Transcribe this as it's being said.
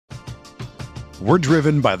We're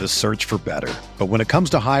driven by the search for better. But when it comes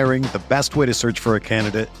to hiring, the best way to search for a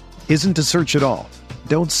candidate isn't to search at all.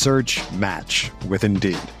 Don't search, match with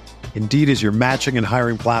Indeed. Indeed is your matching and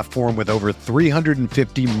hiring platform with over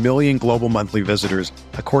 350 million global monthly visitors,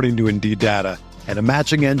 according to Indeed data, and a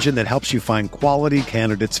matching engine that helps you find quality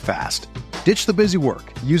candidates fast. Ditch the busy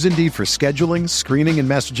work. Use Indeed for scheduling, screening, and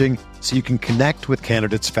messaging so you can connect with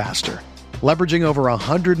candidates faster. Leveraging over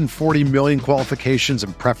 140 million qualifications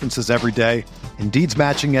and preferences every day, Indeed's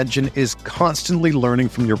matching engine is constantly learning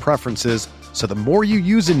from your preferences, so the more you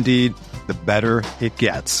use Indeed, the better it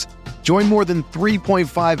gets. Join more than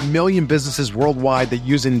 3.5 million businesses worldwide that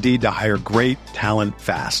use Indeed to hire great talent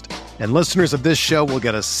fast. And listeners of this show will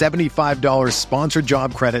get a $75 sponsored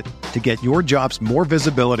job credit to get your jobs more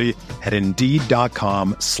visibility at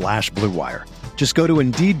Indeed.com/Blue Wire. Just go to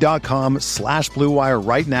Indeed.com/Blue Wire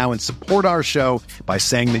right now and support our show by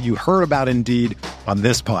saying that you heard about Indeed on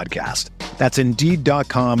this podcast. That's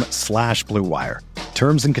Indeed.com/Blue Wire.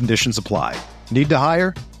 Terms and conditions apply. Need to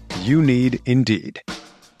hire? You need Indeed.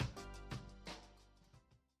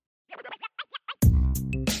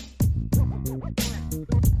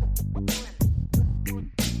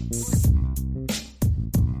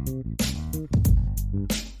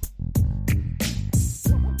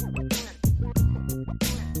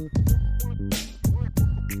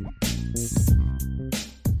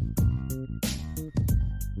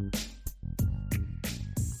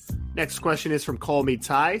 Next question is from Call Me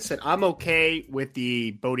Ty. Said, I'm okay with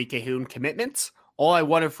the Bodie Cahoon commitments. All I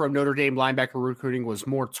wanted from Notre Dame linebacker recruiting was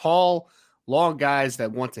more tall, long guys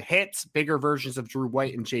that want to hit, bigger versions of Drew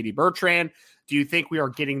White and JD Bertrand. Do you think we are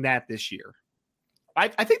getting that this year? I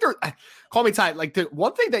think Call Me Ty, like the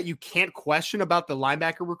one thing that you can't question about the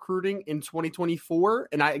linebacker recruiting in 2024,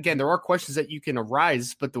 and again, there are questions that you can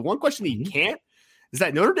arise, but the one question that you can't is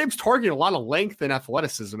that Notre Dame's targeting a lot of length and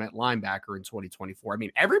athleticism at linebacker in 2024. I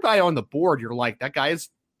mean, everybody on the board, you're like, that guy is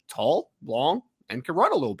tall, long, and can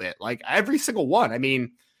run a little bit. Like every single one. I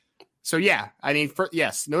mean, so yeah, I mean,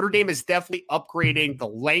 yes, Notre Dame is definitely upgrading the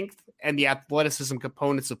length and the athleticism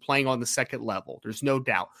components of playing on the second level. There's no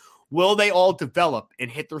doubt. Will they all develop and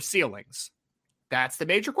hit their ceilings? That's the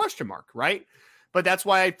major question mark, right? But that's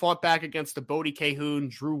why I fought back against the Bodie Cahoon,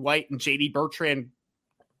 Drew White, and JD Bertrand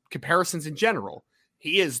comparisons in general.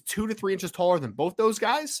 He is 2 to 3 inches taller than both those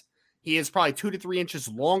guys. He is probably 2 to 3 inches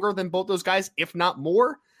longer than both those guys, if not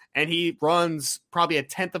more. And he runs probably a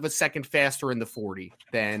tenth of a second faster in the 40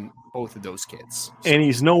 than both of those kids. So. And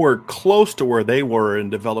he's nowhere close to where they were in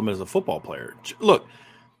development as a football player. Look,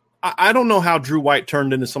 I don't know how Drew White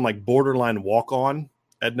turned into some like borderline walk-on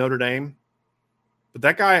at Notre Dame, but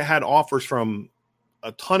that guy had offers from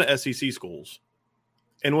a ton of SEC schools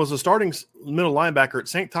and was a starting middle linebacker at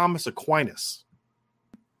St. Thomas Aquinas.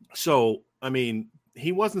 So, I mean,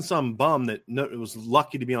 he wasn't some bum that was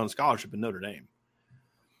lucky to be on scholarship in Notre Dame.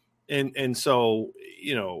 And so,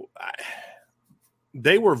 you know,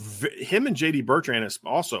 they were him and JD Bertrand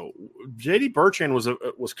also. JD Bertrand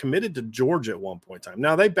was committed to Georgia at one point in time.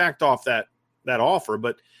 Now they backed off that offer,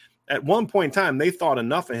 but at one point in time they thought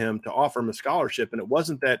enough of him to offer him a scholarship, and it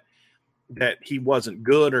wasn't that he wasn't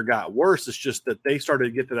good or got worse. It's just that they started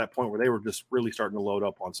to get to that point where they were just really starting to load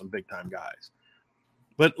up on some big time guys.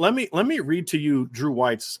 But let me read to you Drew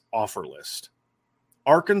White's offer list: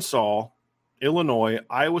 Arkansas, Illinois,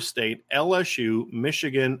 Iowa State, LSU,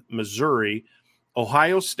 Michigan, Missouri,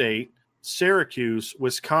 Ohio State, Syracuse,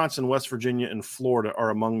 Wisconsin, West Virginia, and Florida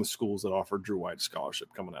are among the schools that offered Drew White a scholarship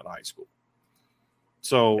coming out of high school.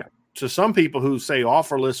 So to some people who say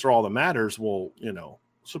offer lists are all that matters, well, you know,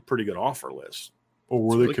 it's a pretty good offer list. Or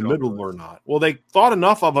were they committed or not? Well, they thought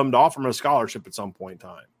enough of him to offer him a scholarship at some point in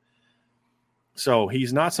time. So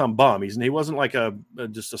he's not some bum. He wasn't like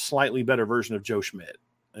just a slightly better version of Joe Schmidt.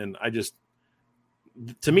 And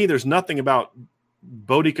to me, there's nothing about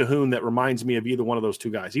Bodie Cahoon that reminds me of either one of those two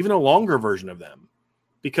guys, even a longer version of them,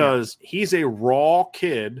 because he's a raw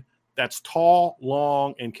kid that's tall,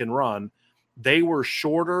 long, and can run. They were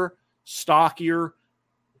shorter, stockier,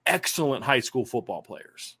 excellent high school football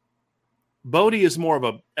players. Bodie is more of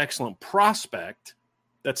an excellent prospect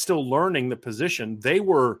that's still learning the position. They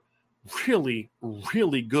were really,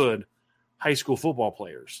 really good high school football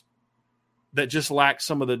players that just lack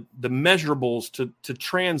some of the measurables to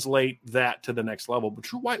translate that to the next level. But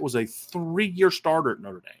Drew White was a 3-year starter at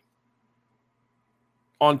Notre Dame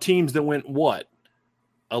on teams that went, 11-2,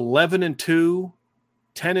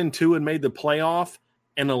 10-2 and made the playoff,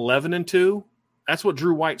 and 11-2. That's what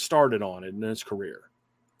Drew White started on in his career.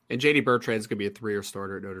 And JD Bertrand's going to be a 3-year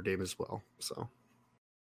starter at Notre Dame as well. So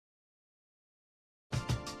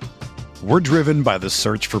We're driven by the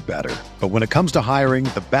search for better. But when it comes to hiring,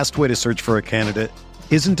 the best way to search for a candidate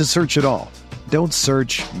isn't to search at all. Don't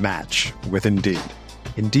search, match with Indeed.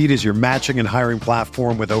 Indeed is your matching and hiring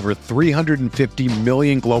platform with over 350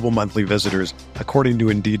 million global monthly visitors, according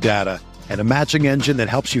to Indeed data, and a matching engine that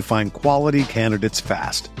helps you find quality candidates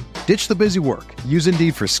fast. Ditch the busy work. Use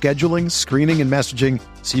Indeed for scheduling, screening, and messaging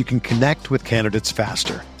so you can connect with candidates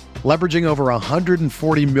faster. Leveraging over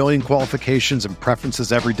 140 million qualifications and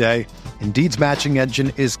preferences every day, Indeed's matching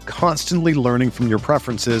engine is constantly learning from your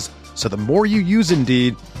preferences, so the more you use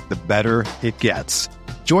Indeed, the better it gets.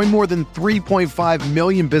 Join more than 3.5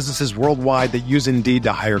 million businesses worldwide that use Indeed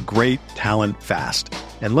to hire great talent fast.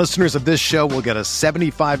 And listeners of this show will get a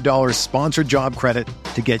 $75 sponsored job credit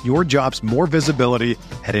to get your jobs more visibility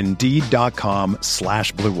at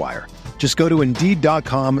Indeed.com/Blue Wire. Just go to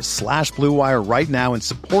Indeed.com/Blue Wire right now and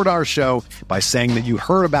support our show by saying that you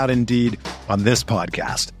heard about Indeed on this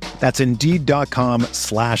podcast. That's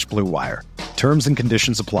Indeed.com/Blue Wire. Terms and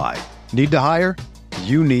conditions apply. Need to hire?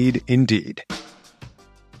 You need Indeed.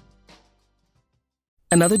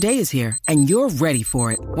 Another day is here, and you're ready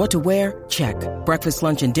for it. What to wear? Check. Breakfast,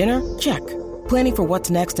 lunch, and dinner? Check. Planning for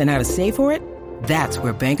what's next and how to save for it? That's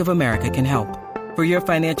where Bank of America can help. For your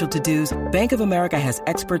financial to-dos, Bank of America has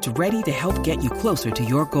experts ready to help get you closer to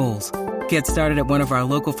your goals. Get started at one of our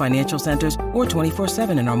local financial centers or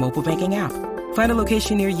 24/7 in our mobile banking app. Find a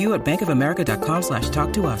location near you at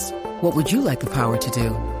bankofamerica.com/talktous. What would you like the power to do?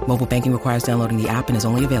 Mobile banking requires downloading the app and is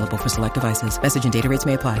only available for select devices. Message and data rates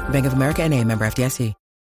may apply. Bank of America N.A., member FDIC.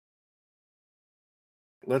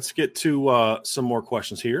 Let's get to some more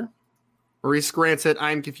questions here. Maurice Grant said,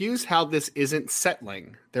 I'm confused how this isn't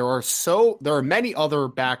settling. There are many other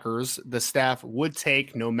backers the staff would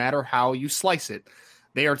take no matter how you slice it.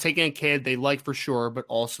 They are taking a kid they like for sure, but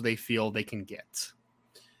also they feel they can get.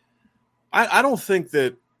 I don't think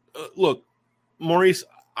that look, Maurice,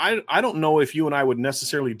 I don't know if you and I would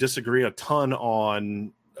necessarily disagree a ton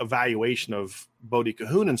on evaluation of Bodie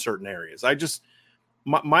Cahoon in certain areas.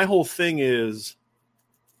 My whole thing is,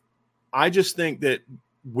 I just think that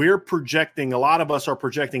a lot of us are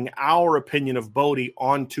projecting our opinion of Bodie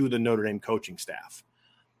onto the Notre Dame coaching staff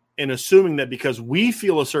and assuming that because we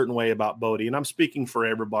feel a certain way about Bodie, and I'm speaking for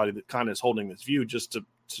everybody that kind of is holding this view just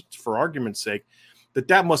for argument's sake,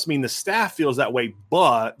 that must mean the staff feels that way,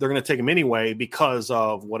 but they're going to take him anyway because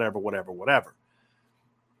of whatever.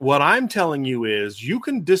 What I'm telling you is you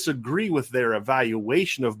can disagree with their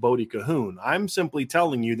evaluation of Bodie Cahoon. I'm simply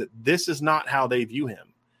telling you that this is not how they view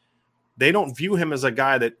him. They don't view him as a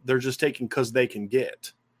guy that they're just taking because they can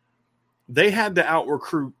get. They had to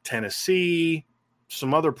out-recruit Tennessee,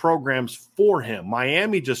 some other programs for him.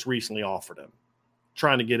 Miami just recently offered him,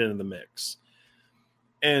 trying to get into the mix.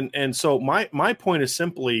 And so my point is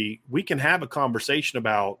simply, we can have a conversation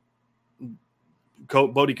about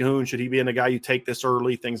Bodie Cahoon. Should he be in a guy you take this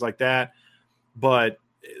early, things like that. But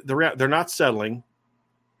they're not settling,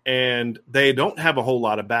 and they don't have a whole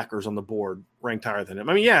lot of backers on the board ranked higher than him.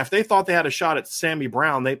 I mean, yeah, if they thought they had a shot at Sammy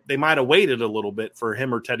Brown, they might have waited a little bit for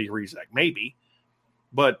him or Teddy Rizek, maybe.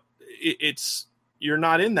 But you're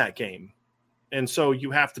not in that game. And so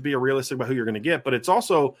you have to be realistic about who you're going to get. But there's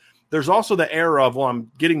also the era of, well,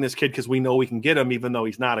 I'm getting this kid because we know we can get him, even though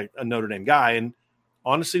he's not a Notre Dame guy. And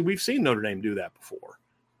honestly, we've seen Notre Dame do that before,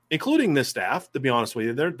 including this staff, to be honest with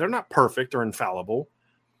you. They're not perfect or infallible.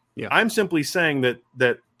 Yeah. I'm simply saying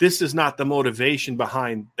that this is not the motivation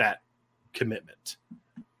behind that commitment.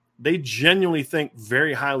 They genuinely think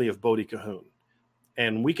very highly of Bodie Cahoon.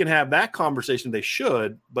 And we can have that conversation. They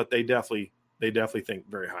should, but they definitely think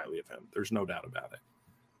very highly of him. There's no doubt about it.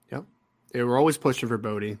 Yep. They were always pushing for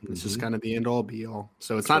Bodie. It's just kind of the end all be all.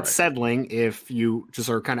 So it's not settling if you just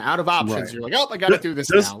are kind of out of options. Right. You're like, oh, I got to do this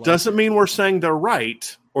now. Doesn't mean we're saying they're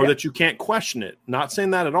right or that you can't question it. Not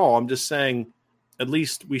saying that at all. I'm just saying at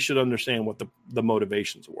least we should understand what the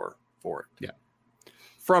motivations were for it. Yeah.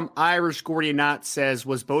 From Irish Gordy Knott says,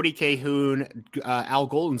 was Bodie Cahoon Al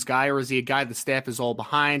Golden's guy, or is he a guy the staff is all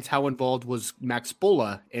behind? How involved was Max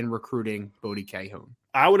Bulla in recruiting Bodie Cahoon?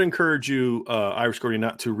 I would encourage you, Irish Gordy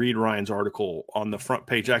Knott, to read Ryan's article on the front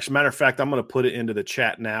page. Actually, matter of fact, I'm going to put it into the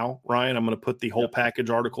chat now, Ryan. I'm going to put the whole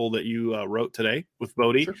package article that you wrote today with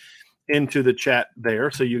Bodie into the chat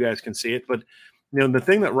there so you guys can see it. But the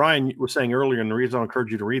thing that Ryan was saying earlier, and the reason I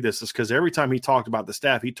encourage you to read this is because every time he talked about the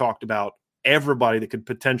staff, he talked about everybody that could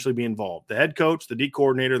potentially be involved. The head coach, the D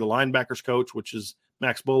coordinator, the linebackers coach, which is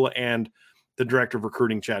Max Bulla, and the director of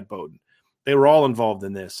recruiting, Chad Bowden. They were all involved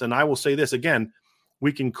in this. And I will say this again,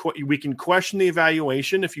 we can question the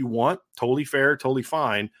evaluation if you want. Totally fair, totally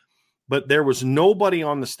fine. But there was nobody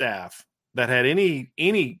on the staff that had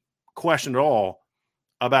any question at all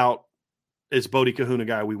about is Bodie Cahoon a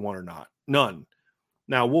guy we want or not? None.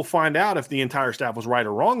 Now, we'll find out if the entire staff was right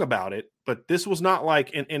or wrong about it, but this was not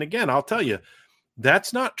like, and again, I'll tell you,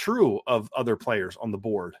 that's not true of other players on the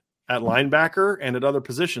board at linebacker and at other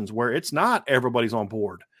positions where it's not everybody's on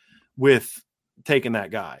board with taking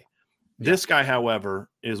that guy. Yeah. This guy, however,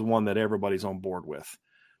 is one that everybody's on board with.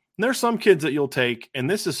 And there's some kids that you'll take, and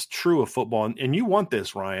this is true of football, and you want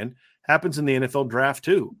this, Ryan, happens in the NFL draft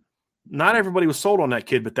too. Not everybody was sold on that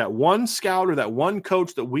kid, but that one scout or that one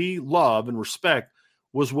coach that we love and respect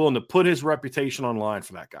was willing to put his reputation on line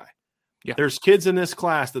for that guy. Yeah. There's kids in this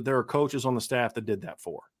class that there are coaches on the staff that did that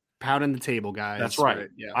for. Pounding the table, guys. That's right.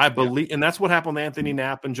 Yeah. I believe, and that's what happened with Anthony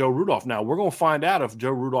Knapp and Joe Rudolph. Now, we're going to find out if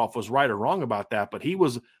Joe Rudolph was right or wrong about that, but he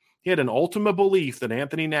had an ultimate belief that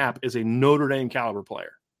Anthony Knapp is a Notre Dame caliber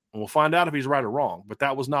player. And we'll find out if he's right or wrong, but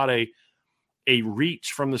that was not a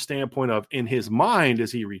reach from the standpoint of, in his mind,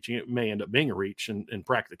 is he reaching? It may end up being a reach in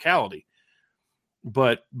practicality.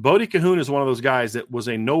 But Bodie Cahoon is one of those guys that was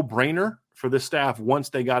a no-brainer for this staff once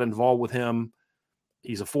they got involved with him.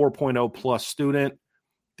 He's a 4.0 plus student.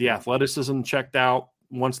 The athleticism checked out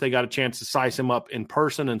once they got a chance to size him up in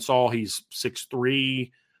person and saw he's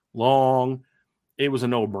 6'3", long. It was a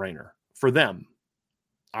no-brainer for them.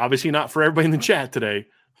 Obviously not for everybody in the chat today,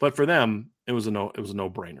 but for them, it was a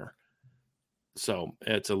no-brainer. So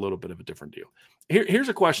it's a little bit of a different deal. Here's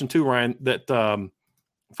a question too, Ryan, that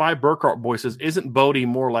Five Burkhart boy says, isn't Bodie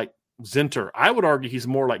more like Zinter? I would argue he's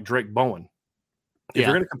more like Drake Bowen. If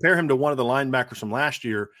you're going to compare him to one of the linebackers from last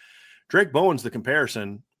year, Drake Bowen's the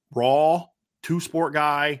comparison. Raw, two-sport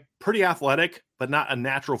guy, pretty athletic, but not a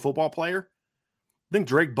natural football player. I think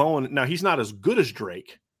Drake Bowen, now he's not as good as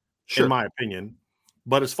Drake, in my opinion,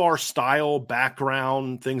 but as far as style,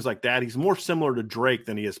 background, things like that, he's more similar to Drake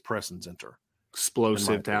than he is Preston Zinter.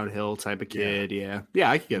 Explosive downhill type of kid. Yeah,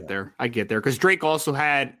 I could get there. I get there because Drake also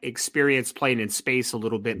had experience playing in space a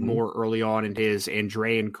little bit more early on in his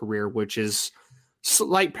Andrean career, which is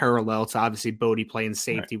slight parallel to obviously Bodie playing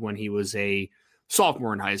safety when he was a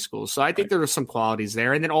sophomore in high school. So I think there are some qualities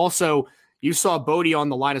there. And then also you saw Bodie on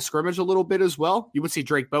the line of scrimmage a little bit as well. You would see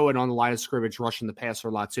Drake Bowen on the line of scrimmage rushing the passer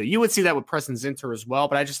a lot too. You would see that with Preston Zinter as well,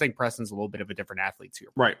 but I just think Preston's a little bit of a different athlete too.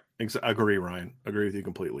 Right. I agree, Ryan. Agree with you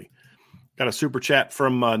completely. Got a super chat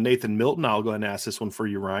from Nathan Milton. I'll go ahead and ask this one for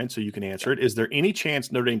you, Ryan, so you can answer it. Is there any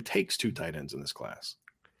chance Notre Dame takes 2 tight ends in this class?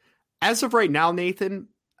 As of right now, Nathan,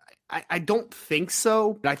 I don't think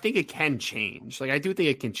so, but I think it can change. Like, I do think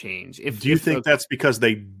it can change. Do you think that's because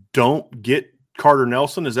they don't get Carter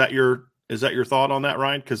Nelson? Is that your thought on that,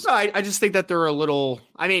 Ryan? Because I just think that they're a little.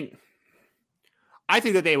 I mean, I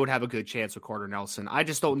think that they would have a good chance with Carter Nelson. I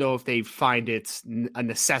just don't know if they find it a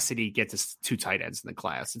necessity to get to 2 tight ends in the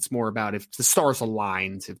class. It's more about if the stars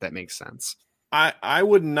aligned, if that makes sense. I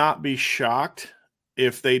would not be shocked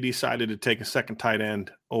if they decided to take a second tight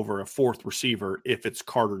end over a 4th receiver if it's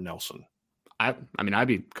Carter Nelson. I mean, I'd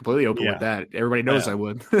be completely open with that. Everybody knows I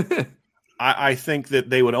would. I think that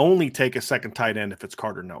they would only take a second tight end if it's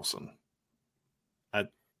Carter Nelson.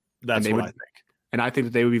 That's what I think. And I think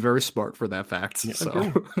that they would be very smart for that fact. Yeah,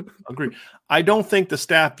 so. Agree. I don't think the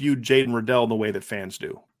staff viewed Jaden Riddell the way that fans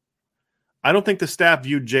do. I don't think the staff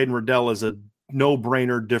viewed Jaden Riddell as a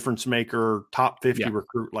no-brainer, difference maker, top 50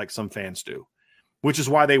 recruit like some fans do, which is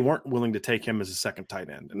why they weren't willing to take him as a second tight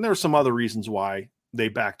end. And there are some other reasons why they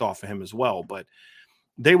backed off of him as well, but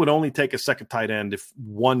they would only take a second tight end if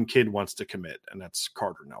one kid wants to commit, and that's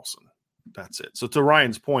Carter Nelson. That's it. So to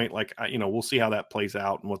Ryan's point, we'll see how that plays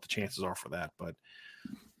out and what the chances are for that, but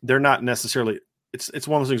they're not necessarily, it's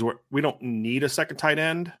one of those things where we don't need a second tight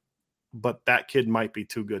end, but that kid might be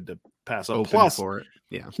too good to pass up. Plus, for it.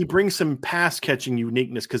 He brings some pass catching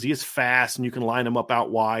uniqueness because he is fast and you can line him up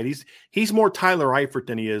out wide. He's more Tyler Eifert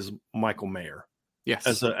than he is Michael Mayer.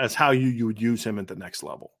 Yes. As how you would use him at the next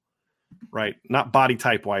level, right? Not body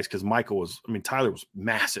type wise, because Tyler was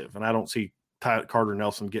massive, and I don't see Carter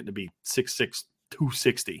Nelson getting to be 6'6",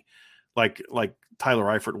 260 like Tyler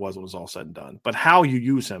Eifert was when it was all said and done. But how you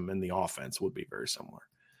use him in the offense would be very similar.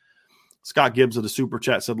 Scott Gibbs of the Super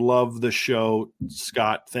Chat said, love the show.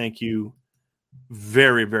 Scott, thank you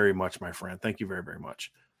very, very much, my friend. Thank you very, very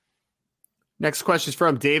much. Next question is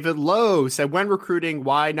from David Lowe. Said, when recruiting,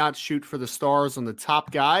 why not shoot for the stars on the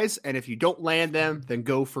top guys? And if you don't land them, then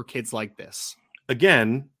go for kids like this.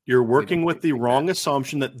 Again, you're working with the wrong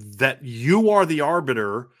assumption that you are the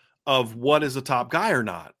arbiter of what is a top guy or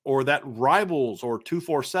not, or that Rivals or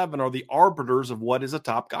 247 are the arbiters of what is a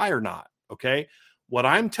top guy or not. Okay. What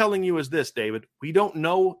I'm telling you is this, David, we don't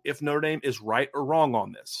know if Notre Dame is right or wrong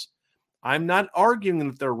on this. I'm not arguing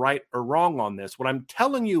that they're right or wrong on this. What I'm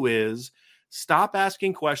telling you is stop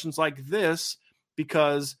asking questions like this,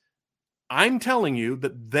 because I'm telling you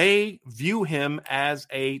that they view him as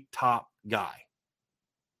a top guy.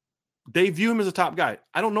 They view him as a top guy.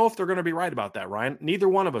 I don't know if they're going to be right about that, Ryan. Neither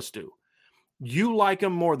one of us do. You like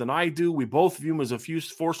him more than I do. We both view him as a few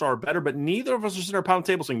 4-star better, but neither of us are sitting at our pound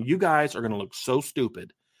table saying you guys are going to look so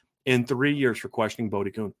stupid in 3 years for questioning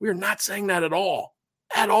Bodie Kuhn. We are not saying that at all.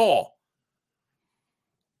 At all.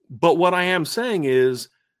 But what I am saying is,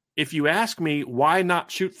 if you ask me why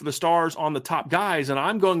not shoot for the stars on the top guys, and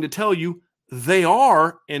I'm going to tell you they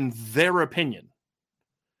are in their opinion.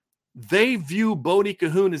 They view Bodie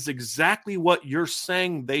Cahoon as exactly what you're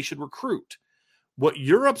saying they should recruit. What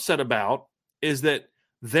you're upset about is that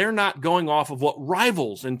they're not going off of what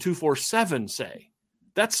Rivals and 247 say.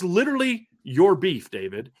 That's literally your beef,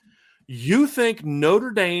 David. You think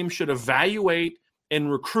Notre Dame should evaluate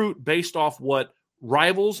and recruit based off what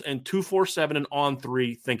Rivals and 247 and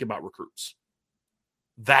On3 think about recruits.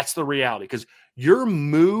 That's the reality, because your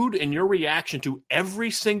mood and your reaction to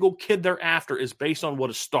every single kid they're after is based on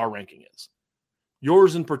what a star ranking is.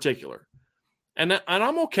 Yours in particular. And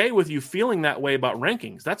I'm okay with you feeling that way about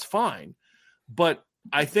rankings. That's fine. But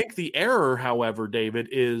I think the error, however, David,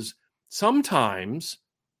 is sometimes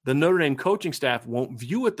the Notre Dame coaching staff won't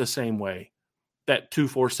view it the same way that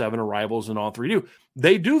 247 or Rivals and On3 do.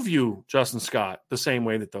 They do view Justin Scott the same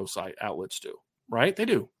way that those site outlets do, right? They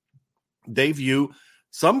do. They view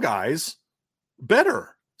some guys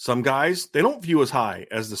better. Some guys they don't view as high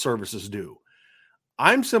as the services do.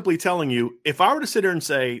 I'm simply telling you, if I were to sit here and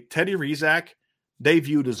say Teddy Rizak, they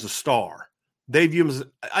viewed as a star. They view him as,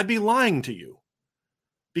 I'd be lying to you.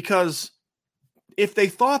 Because if they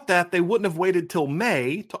thought that, they wouldn't have waited till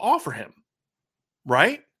May to offer him,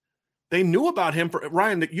 right? They knew about him. For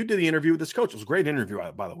Ryan, you did the interview with this coach. It was a great interview,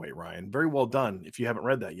 by the way, Ryan. Very well done if you haven't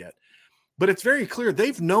read that yet. But it's very clear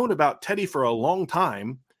they've known about Teddy for a long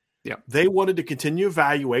time. Yeah. They wanted to continue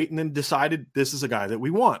evaluate and then decided this is a guy that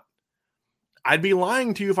we want. I'd be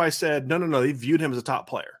lying to you if I said, no, they viewed him as a top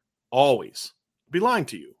player. Always. I'd be lying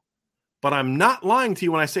to you. But I'm not lying to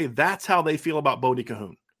you when I say that's how they feel about Bodie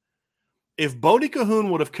Cahoon. If Bodie Cahoon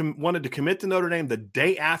would have wanted to commit to Notre Dame the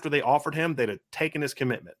day after they offered him, they'd have taken his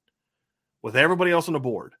commitment with everybody else on the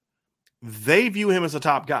board. They view him as a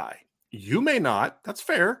top guy. You may not. That's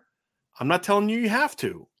fair. I'm not telling you have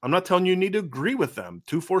to. I'm not telling you need to agree with them.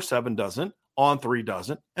 247 doesn't. On3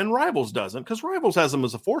 doesn't. And Rivals doesn't, because Rivals has him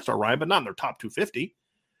as a 4-star, Ryan, but not in their top 250.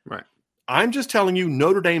 Right. I'm just telling you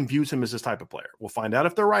Notre Dame views him as this type of player. We'll find out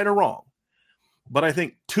if they're right or wrong. But I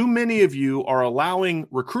think too many of you are allowing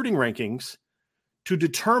recruiting rankings to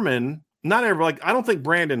determine not ever, like, I don't think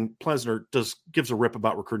Brandon Plesner gives a rip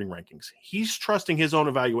about recruiting rankings. He's trusting his own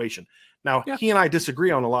evaluation. Now, He and I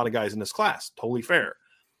disagree on a lot of guys in this class. Totally fair.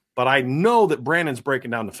 But I know that Brandon's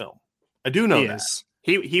breaking down the film. I do know that.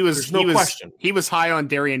 He was There's no question. He was high on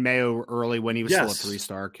Darian Mayo early when he was still a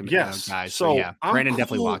 3-star guy. So yeah, Brandon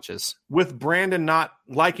definitely watches. With Brandon not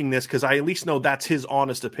liking this, because I at least know that's his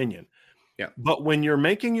honest opinion. Yeah. But when you're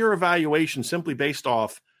making your evaluation simply based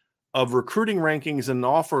off of recruiting rankings and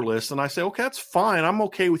offer lists, and I say, okay, that's fine. I'm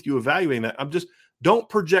okay with you evaluating that. Don't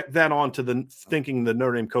project that onto the thinking the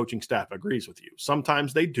Notre Dame coaching staff agrees with you.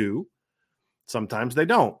 Sometimes they do. Sometimes they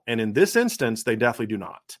don't. And in this instance, they definitely do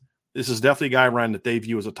not. This is definitely a guy, Ryan, that they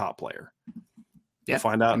view as a top player. Yeah. We'll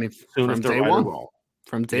find out soon if they're right or wrong.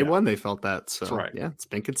 From day one, they felt that. So, that's right. Yeah, it's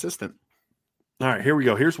been consistent. All right, here we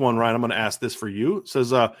go. Here's one, Ryan. I'm going to ask this for you. It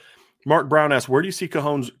says, Mark Brown asks, where do you see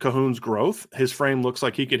Cahoon's growth? His frame looks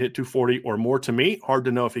like he could hit 240 or more to me. Hard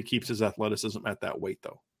to know if he keeps his athleticism at that weight,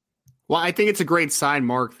 though. Well, I think it's a great sign,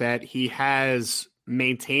 Mark, that he has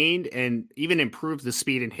maintained and even improved the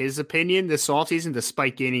speed, in his opinion, this offseason,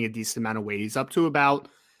 despite gaining a decent amount of weight. He's up to about,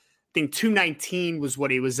 I think 219 was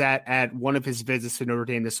what he was at one of his visits to Notre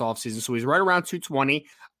Dame this offseason. So he's right around 220.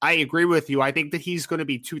 I agree with you. I think that he's going to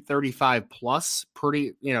be 235 plus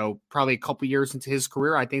probably a couple years into his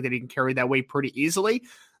career. I think that he can carry that weight pretty easily.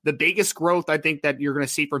 The biggest growth I think that you're going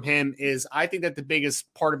to see from him is, I think that the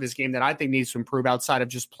biggest part of his game that I think needs to improve outside of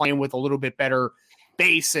just playing with a little bit better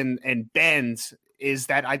base and bends is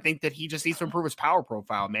that I think that he just needs to improve his power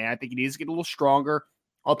profile, man. I think he needs to get a little stronger.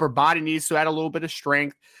 Upper body needs to add a little bit of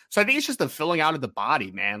strength. So I think it's just the filling out of the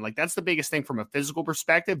body, man. Like, that's the biggest thing from a physical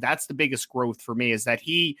perspective. That's the biggest growth for me, is that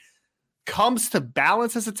he comes to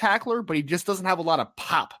balance as a tackler, but he just doesn't have a lot of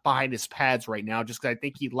pop behind his pads right now, just because I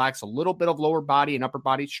think he lacks a little bit of lower body and upper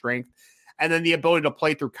body strength. And then the ability to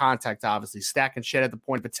play through contact, obviously, stack and shed at the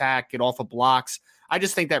point of attack, get off of blocks. I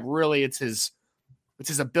just think that really it's his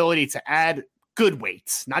ability to add good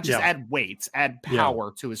weights, not just add weights, add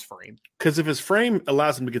power to his frame. Because if his frame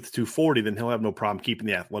allows him to get to 240, then he'll have no problem keeping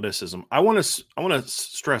the athleticism. I want to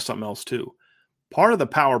stress something else too. part of the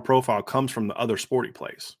power profile comes from the other sport he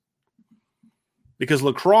plays. Because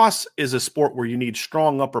lacrosse is a sport where you need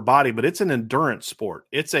strong upper body, but it's an endurance sport.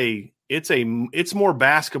 It's more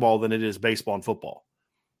basketball than it is baseball and football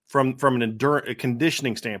from a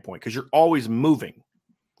conditioning standpoint, because you're always moving.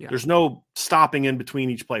 Yeah. There's no stopping in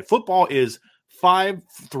between each play. Football is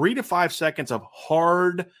 3 to 5 seconds of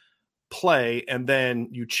hard play, and then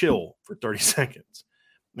you chill for 30 seconds.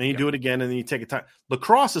 Then you do it again, and then you take a time.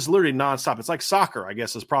 Lacrosse is literally nonstop. It's like soccer, I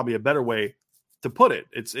guess, is probably a better way to put it.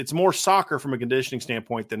 It's more soccer from a conditioning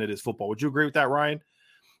standpoint than it is football. Would you agree with that, Ryan?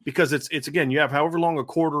 Because it's again, you have however long a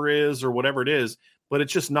quarter is or whatever it is, but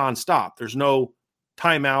it's just nonstop. There's no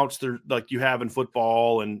timeouts there like you have in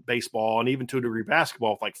football and baseball, and even to a degree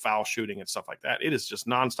basketball, with like foul shooting and stuff like that. It is just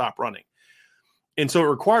nonstop running. And so it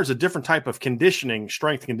requires a different type of conditioning,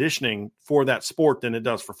 strength conditioning for that sport than it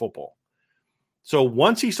does for football. So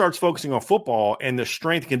once he starts focusing on football and the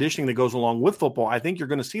strength conditioning that goes along with football, I think you're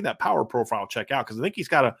going to see that power profile check out, because I think he's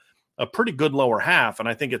got a pretty good lower half, and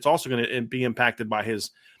I think it's also going to be impacted by his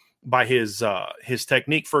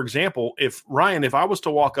technique. For example, if I was to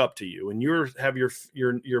walk up to you and you have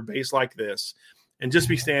your base like this and just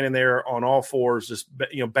be standing there on all fours, just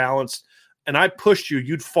balanced, and I pushed you,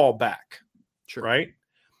 you'd fall back, sure, right?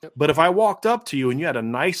 Yep. But if I walked up to you and you had a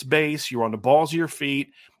nice base, you were on the balls of your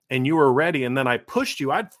feet, and you were ready, and then I pushed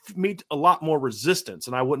you, I'd meet a lot more resistance,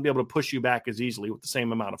 and I wouldn't be able to push you back as easily with the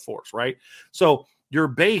same amount of force, right? So your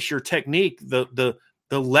base, your technique, the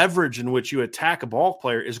leverage in which you attack a ball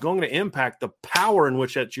player is going to impact the power in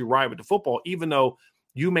which that you ride with the football, even though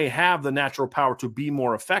you may have the natural power to be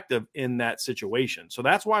more effective in that situation. So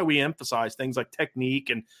that's why we emphasize things like technique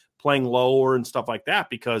and playing lower and stuff like that,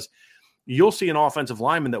 because you'll see an offensive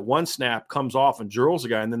lineman that one snap comes off and drills a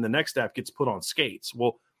guy, and then the next snap gets put on skates.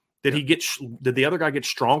 Well, did the other guy get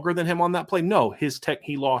stronger than him on that play? No,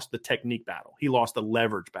 he lost the technique battle. He lost the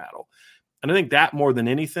leverage battle. And I think that more than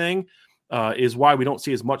anything is why we don't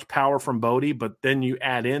see as much power from Bodie, but then you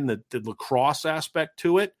add in the lacrosse aspect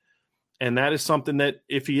to it. And that is something that,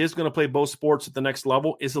 if he is going to play both sports at the next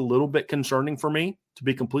level, is a little bit concerning for me, to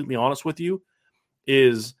be completely honest with you,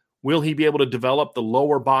 is will he be able to develop the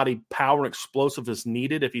lower body power and explosiveness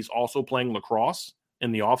needed if he's also playing lacrosse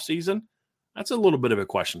in the offseason? That's a little bit of a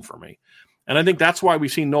question for me. And I think that's why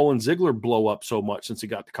we've seen Nolan Ziegler blow up so much since he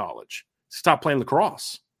got to college. Stop playing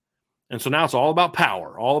lacrosse. And so now it's all about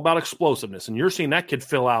power, all about explosiveness. And you're seeing that kid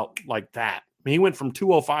fill out like that. I mean, he went from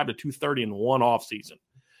 205 to 230 in one offseason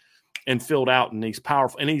and filled out, and he's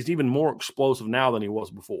powerful. And he's even more explosive now than he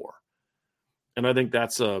was before. And I think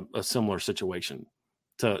that's a similar situation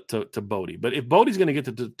to Bodie. But if Bodie's going to get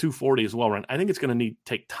to 240 as well, Ryan, I think it's going to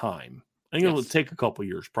take time. I think it'll take a couple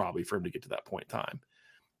years probably for him to get to that point in time,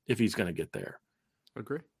 if he's going to get there.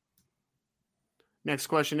 Agree. Next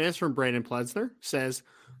question is from Brandon Plesner. Says,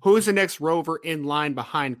 who is the next Rover in line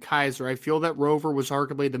behind Kaiser? I feel that Rover was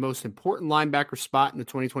arguably the most important linebacker spot in the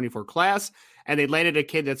 2024 class, and they landed a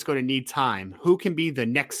kid that's going to need time. Who can be the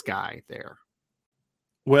next guy there?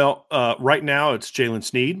 Well, right now it's Jalen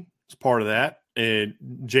Sneed. It's part of that. And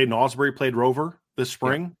Jaden Osbury played Rover this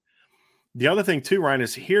spring. Yeah. The other thing too, Ryan,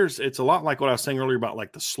 is it's a lot like what I was saying earlier about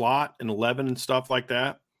like the slot and 11 and stuff like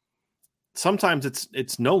that. Sometimes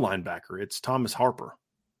it's no linebacker. It's Thomas Harper.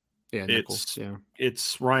 Yeah, Nichols,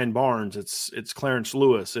 it's Ryan Barnes. It's Clarence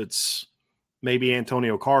Lewis. It's maybe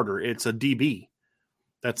Antonio Carter. It's a DB.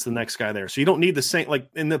 That's the next guy there. So you don't need the same, like,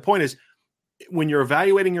 and the point is, when you're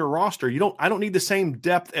evaluating your roster, I don't need the same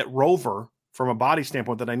depth at Rover from a body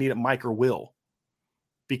standpoint that I need at Mike or Will.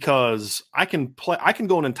 Because I can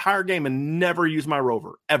go an entire game and never use my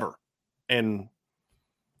Rover ever. And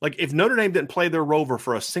like, if Notre Dame didn't play their Rover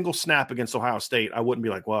for a single snap against Ohio State, I wouldn't be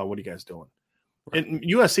like, well, what are you guys doing? Right. And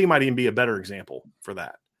USC might even be a better example for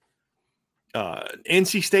that.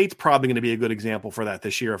 NC State's probably going to be a good example for that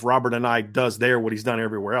this year if Robert Anae does there what he's done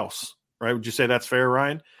everywhere else. Right? Would you say that's fair,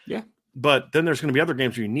 Ryan? Yeah. But then there's going to be other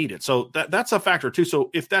games where you need it. So that's a factor too. So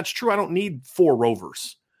if that's true, I don't need 4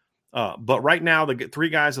 Rovers. But right now, the 3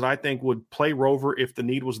 guys that I think would play Rover if the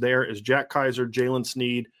need was there is Jack Kaiser, Jalen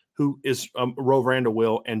Sneed, who is a Rover and a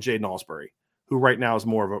Will, and Jaden Osbury, who right now is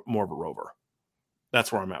more of a Rover.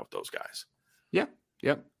 That's where I'm at with those guys. Yeah.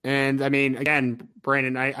 Yep. And I mean, again,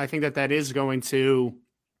 Brandon, I think that is going to,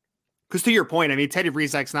 because to your point, I mean, Teddy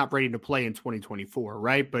Rizak's not ready to play in 2024,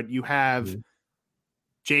 right? But you have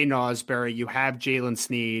Jaden Osbury, you have Jalen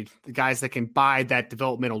Sneed, the guys that can buy that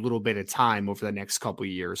development a little bit of time over the next couple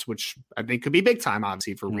of years, which I think could be big time,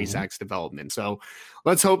 obviously, for Rizak's development. So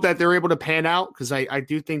let's hope that they're able to pan out, because I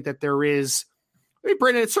do think that there is I mean,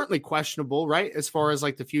 Brandon, it's certainly questionable, right? As far as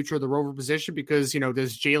like the future of the rover position, because,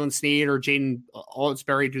 does Jalen Snead or Jaden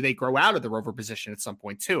Altsbury, do they grow out of the rover position at some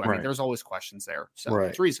point too? I mean, there's always questions there. So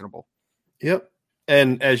it's reasonable. Yep.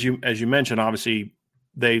 And as you mentioned, obviously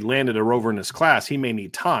they landed a rover in this class. He may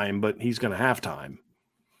need time, but he's going to have time.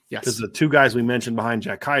 Yes. Because the two guys we mentioned behind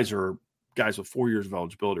Jack Kaiser are guys with 4 years of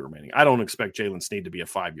eligibility remaining. I don't expect Jalen Snead to be a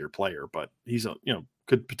 5-year player, but he's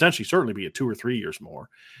could potentially certainly be a 2 or 3 years more.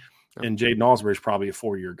 And Jaden Alsbury is probably a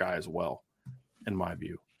 4-year guy as well, in my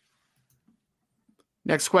view.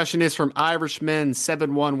 Next question is from Irishman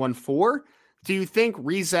 7114. Do you think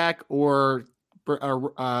Rizak or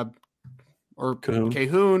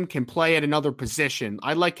Cahoon can play at another position?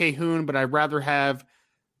 I like Cahoon, but I'd rather have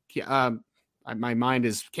my mind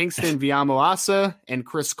is Kingston, Viamoasa, and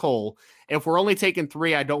Chris Cole. If we're only taking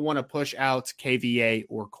 3, I don't want to push out KVA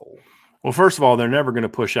or Cole. Well, first of all, they're never going to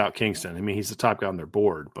push out Kingston. I mean, he's the top guy on their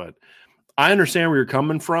board, but I understand where you're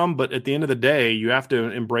coming from. But at the end of the day, you have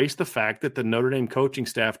to embrace the fact that the Notre Dame coaching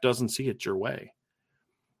staff doesn't see it your way.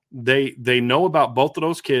 They know about both of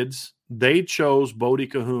those kids. They chose Bodie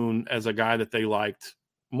Cahoon as a guy that they liked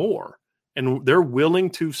more, and they're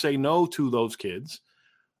willing to say no to those kids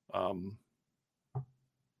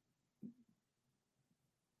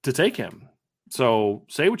to take him. So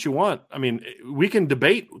say what you want. I mean, we can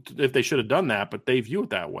debate if they should have done that, but they view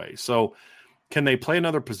it that way. So can they play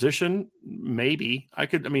another position? Maybe.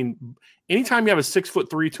 Anytime you have a 6'3",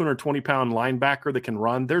 220-pound linebacker that can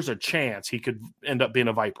run, there's a chance he could end up being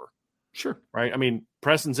a Viper. Sure. Right? I mean,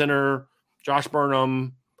 Preston Zinner, Josh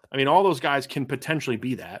Burnham, all those guys can potentially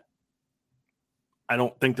be that. I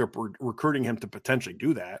don't think they're recruiting him to potentially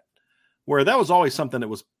do that, where that was always something that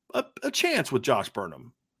was a chance with Josh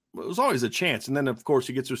Burnham. It was always a chance. And then, of course,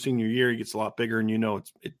 he gets to senior year, he gets a lot bigger, and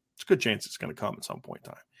it's a good chance it's going to come at some point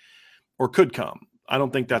in time. Or could come. I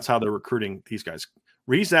don't think that's how they're recruiting these guys.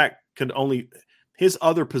 Rizak his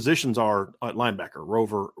other positions are linebacker,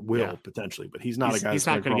 rover, potentially, but he's not a guy. He's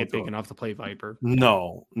not going to get big enough to play Viper.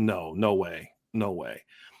 No way.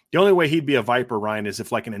 The only way he'd be a Viper, Ryan, is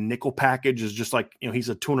if like in a nickel package is just like, he's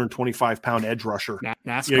a 225-pound edge rusher.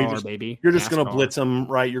 NASCAR, baby. You're just going to blitz him,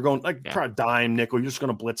 right? You're going try a dime nickel. You're just going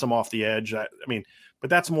to blitz him off the edge. But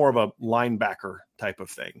that's more of a linebacker type of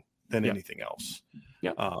thing than anything else.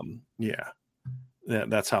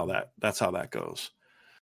 That's how that goes.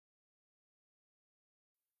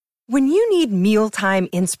 When you need mealtime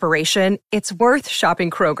inspiration, it's worth shopping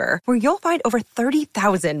Kroger, where you'll find over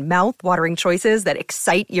 30,000 mouth-watering choices that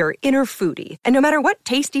excite your inner foodie. And no matter what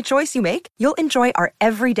tasty choice you make, you'll enjoy our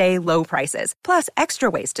everyday low prices, plus extra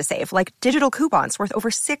ways to save, like digital coupons worth over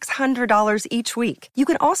 $600 each week. You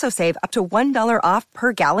can also save up to $1 off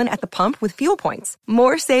per gallon at the pump with fuel points.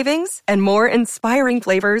 More savings and more inspiring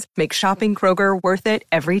flavors make shopping Kroger worth it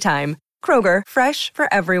every time. Kroger, fresh for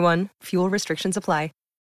everyone. Fuel restrictions apply.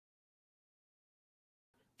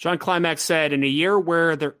 John Climax said, in a year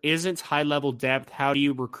where there isn't high-level depth, how do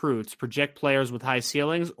you recruit? Project players with high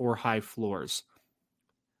ceilings or high floors?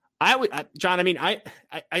 John, I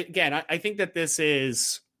think that this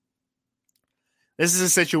is a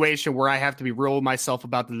situation where I have to be real with myself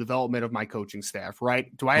about the development of my coaching staff, right?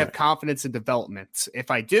 Do I have confidence in development? If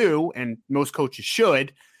I do, and most coaches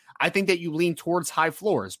should, I think that you lean towards high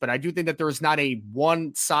floors, but I do think that there is not a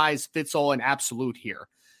one-size-fits-all and absolute here.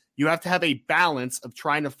 You have to have a balance of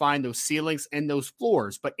trying to find those ceilings and those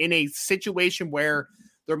floors. But in a situation where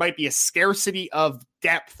there might be a scarcity of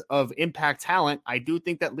depth of impact talent, I do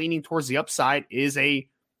think that leaning towards the upside is a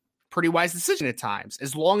pretty wise decision at times,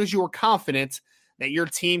 as long as you are confident that your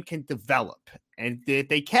team can develop. And if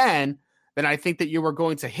they can, then I think that you are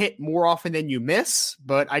going to hit more often than you miss.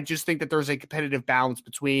 But I just think that there's a competitive balance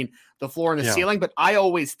between the floor and the ceiling. But I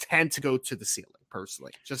always tend to go to the ceiling,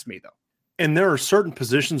 personally. Just me, though. And there are certain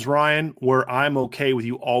positions, Ryan, where I'm okay with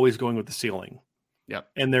you always going with the ceiling. Yep.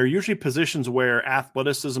 And there are usually positions where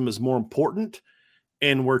athleticism is more important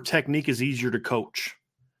and where technique is easier to coach,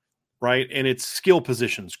 right? And it's skill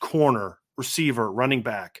positions, corner, receiver, running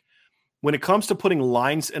back. When it comes to putting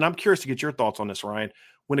lines, and I'm curious to get your thoughts on this, Ryan.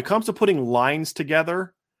 When it comes to putting lines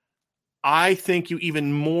together, I think you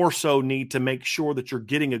even more so need to make sure that you're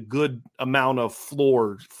getting a good amount of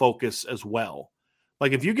floor focus as well.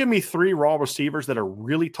 Like if you give me 3 raw receivers that are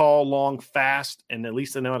really tall, long, fast, and at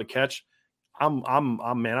least they know how to catch, I'm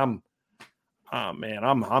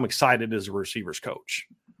excited as a receivers coach,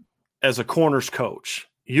 as a corners coach.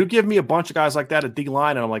 You give me a bunch of guys like that at D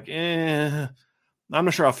line, and I'm like, I'm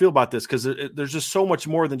not sure how I feel about this because there's just so much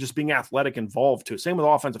more than just being athletic involved to it. Same with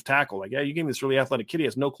offensive tackle. Like, you gave me this really athletic kid. He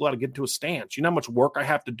has no clue how to get into a stance. You know how much work I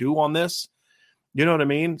have to do on this? You know what I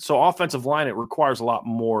mean? So offensive line, it requires a lot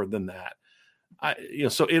more than that.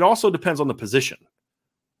 So it also depends on the position.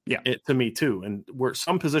 Yeah, to me too, and where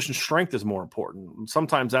some position strength is more important.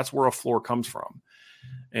 Sometimes that's where a floor comes from,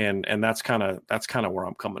 and that's kind of where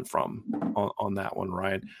I'm coming from on that one,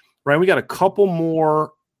 Ryan. Ryan, we got a couple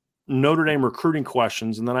more Notre Dame recruiting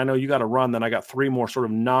questions, and then I know you got to run. Then I got 3 more sort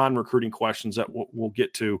of non-recruiting questions that we'll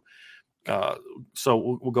get to.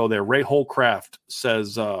 So we'll go there. Ray Holcraft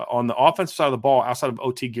says on the offensive side of the ball, outside of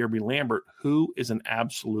OT Gary Lambert, who is an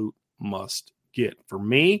absolute must get for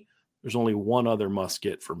me? There's only one other must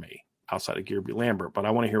get for me outside of Gary Lambert, but I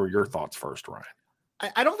want to hear your thoughts first, Ryan.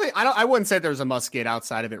 I wouldn't say there's a must get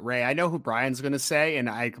outside of it, Ray. I know who Brian's going to say, and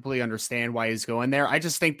I completely understand why he's going there. I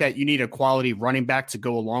just think that you need a quality running back to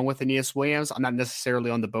go along with Aeneas Williams. I'm not necessarily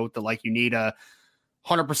on the boat that like you need a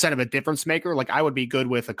 100% of a difference maker. Like I would be good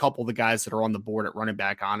with a couple of the guys that are on the board at running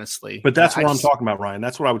back, honestly. But that's what I'm talking about, Ryan.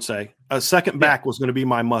 That's what I would say. A second back was going to be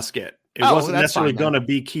my must get. It wasn't necessarily going to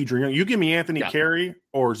be Keydron Young. You give me Anthony Carey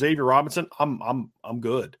or Xavier Robinson, I'm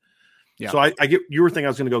good. Yeah. So I get you were thinking I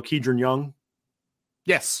was going to go Keydron Young.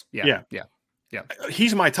 Yes. Yeah.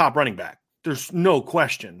 He's my top running back. There's no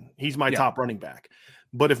question. He's my top running back.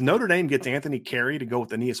 But if Notre Dame gets Anthony Carey to go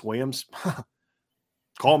with Aeneas Williams,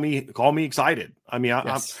 call me excited. I mean,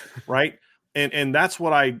 I'm right. And that's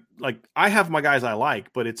what I like. I have my guys I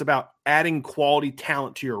like, but it's about adding quality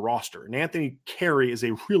talent to your roster. And Anthony Carey is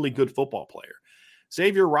a really good football player.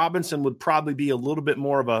 Xavier Robinson would probably be a little bit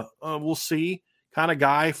more of a we'll see kind of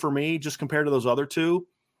guy for me, just compared to those other two.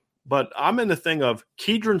 But I'm in the thing of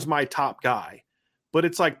Keydron's my top guy, but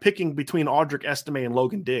it's like picking between Audric Estime and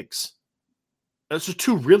Logan Diggs. Those are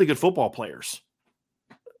 2 really good football players.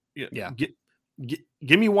 Yeah.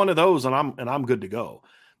 Give me one of those and I'm good to go.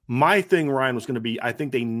 My thing, Ryan, was going to be, I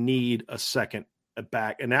think they need a second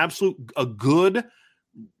back. A good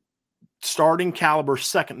starting caliber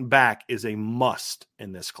second back is a must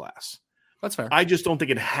in this class. That's fair. I just don't think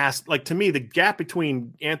it has, like, to me, the gap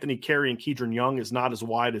between Anthony Carey and Keydron Young is not as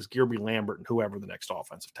wide as Gary Lambert and whoever the next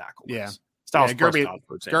offensive tackle is.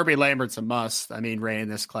 Gerby Lambert's a must. I mean, Ray, in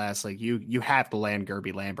this class, like you have to land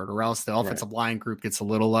Gerby Lambert, or else the offensive line group gets a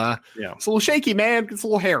little it's a little shaky, man. It gets a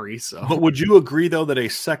little hairy. So, but would you agree though that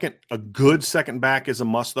a good second back is a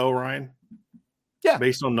must though, Ryan? Yeah,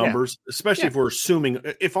 based on numbers, especially if we're assuming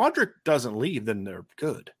if Audric doesn't leave, then they're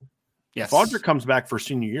good. Yes. If Audric comes back for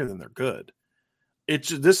senior year, then they're good.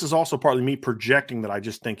 This is also partly me projecting that I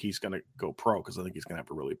just think he's going to go pro because I think he's going to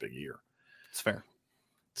have a really big year. It's fair.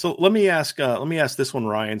 So let me ask this one,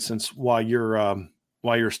 Ryan, since while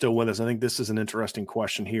you're still with us, I think this is an interesting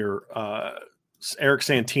question here. Eric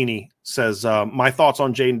Santini says, my thoughts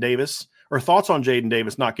on Jaden Davis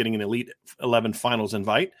not getting an Elite 11 finals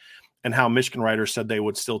invite, and how Michigan writers said they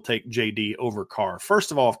would still take JD over Carr.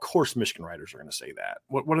 First of all, of course, Michigan writers are going to say that.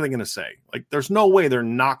 What are they going to say? Like, there's no way they're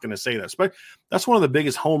not going to say that. But that's one of the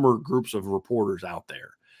biggest homer groups of reporters out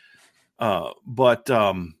there. But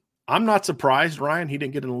I'm not surprised, Ryan, he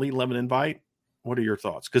didn't get an Elite 11 invite. What are your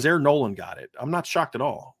thoughts? Because Aaron Nolan got it. I'm not shocked at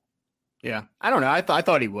all. Yeah, I don't know. I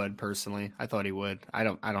thought he would personally. I thought he would. I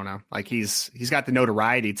don't know. Like he's got the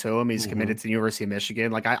notoriety to him. He's committed to the University of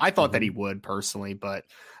Michigan. Like I thought that he would personally, but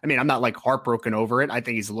I mean, I'm not like heartbroken over it. I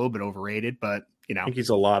think he's a little bit overrated, but I think he's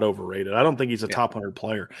a lot overrated. I don't think he's a top 100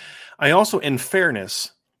 player. I also, in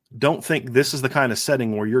fairness, don't think this is the kind of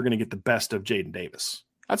setting where you're going to get the best of Jaden Davis.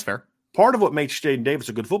 That's fair. Part of what makes Jaden Davis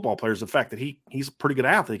a good football player is the fact that he's a pretty good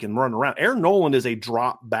athlete, he can run around. Aaron Nolan is a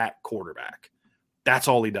drop back quarterback. That's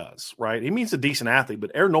all he does, right? He means a decent athlete,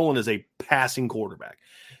 but Aaron Nolan is a passing quarterback.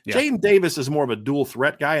 Yeah. Jaden Davis is more of a dual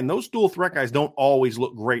threat guy, and those dual threat guys don't always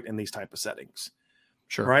look great in these type of settings.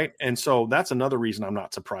 Sure. Right? And so that's another reason I'm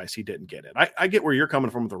not surprised he didn't get it. I get where you're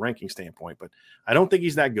coming from with the ranking standpoint, but I don't think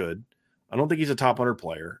he's that good. I don't think he's a top 100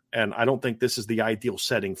 player, and I don't think this is the ideal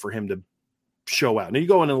setting for him to show out. Now, you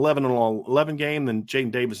go in an 11-11 game, then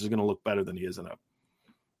Jaden Davis is going to look better than he is in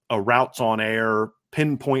a routes on air,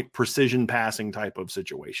 pinpoint precision passing type of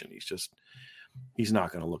situation. He's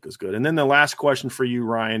not going to look as good. And then the last question for you,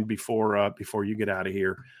 Ryan, before you get out of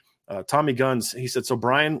here, Tommy Guns, he said, so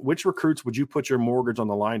Brian, which recruits would you put your mortgage on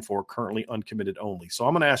the line for, currently uncommitted only? So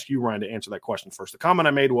I'm going to ask you, Ryan, to answer that question first. The comment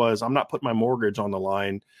I made was, I'm not putting my mortgage on the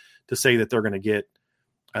line to say that they're going to get,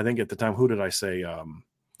 I think at the time, who did I say?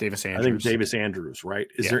 Davis Andrews. I think Davis Andrews, right?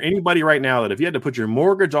 Is there anybody right now that if you had to put your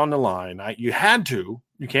mortgage on the line, you had to,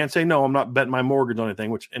 you can't say, no, I'm not betting my mortgage on anything,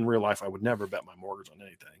 which in real life, I would never bet my mortgage on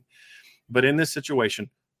anything. But in this situation,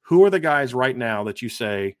 who are the guys right now that you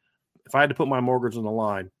say, if I had to put my mortgage on the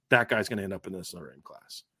line, that guy's going to end up in this Notre Dame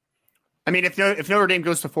class? I mean, if Notre Dame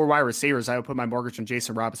goes to 4 wide receivers, I would put my mortgage on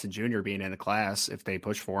Jason Robinson Jr. being in the class if they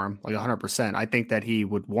push for him, like 100%. I think that he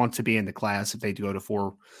would want to be in the class if they do go to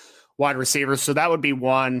 4 wide receivers. So that would be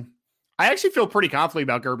one. I actually feel pretty confident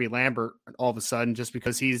about Gerby Lambert all of a sudden, just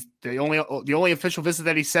because he's the only official visit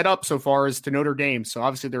that he set up so far is to Notre Dame. So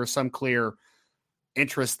obviously there was some clear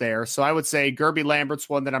interest there. So I would say Gerby Lambert's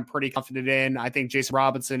one that I'm pretty confident in. I think Jason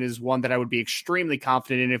Robinson is one that I would be extremely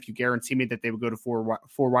confident in if you guarantee me that they would go to four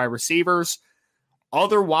wide receivers.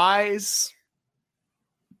 Otherwise,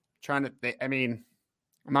 I'm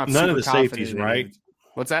not none of super the safeties, right?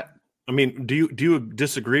 What's that? I mean, do you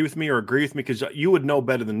disagree with me or agree with me? Because you would know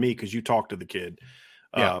better than me because you talked to the kid.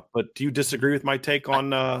 Yeah. But do you disagree with my take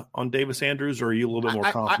on Davis Andrews, or are you a little bit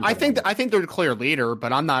more confident? I think they're the clear leader,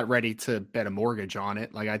 but I'm not ready to bet a mortgage on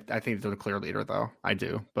it. Like I think they're the clear leader, though. I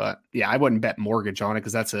do, but yeah, I wouldn't bet mortgage on it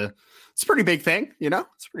because it's a pretty big thing. You know,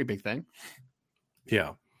 it's a pretty big thing.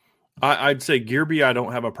 Yeah, I'd say Gerby, I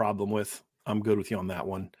don't have a problem with. I'm good with you on that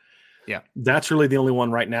one. Yeah, that's really the only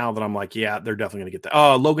one right now that I'm like, yeah, they're definitely going to get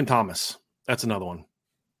that. Logan Thomas, that's another one.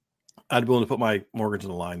 I'd be willing to put my mortgage on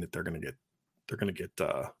the line that they're going to get. They're going to get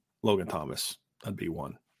Logan Thomas. That'd be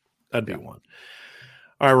one. All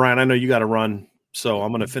right, Ryan, I know you got to run, so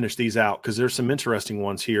I'm going to finish these out because there's some interesting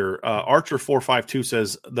ones here. Archer452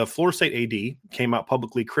 says the Florida State AD came out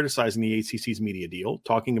publicly criticizing the ACC's media deal,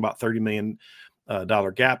 talking about $30 million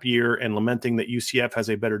gap year and lamenting that UCF has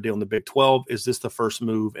a better deal in the Big 12. Is this the first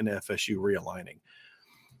move in FSU realigning?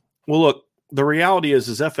 Well, look, the reality is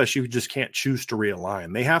FSU just can't choose to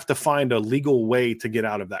realign. They have to find a legal way to get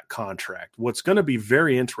out of that contract. What's going to be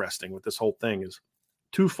very interesting with this whole thing is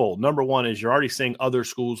twofold. Number one is you're already seeing other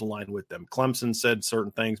schools align with them. Clemson said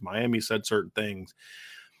certain things. Miami said certain things.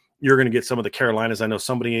 You're going to get some of the Carolinas. I know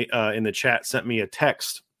somebody in the chat sent me a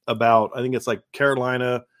text about, I think it's like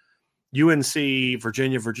Carolina, UNC,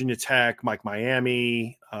 Virginia Tech,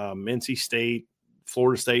 Miami, NC State,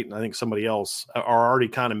 Florida State, and I think somebody else are already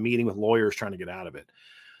kind of meeting with lawyers trying to get out of it.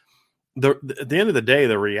 At the end of the day,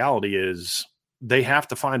 the reality is they have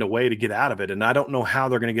to find a way to get out of it, and I don't know how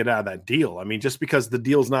they're going to get out of that deal. I mean, just because the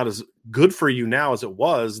deal's not as good for you now as it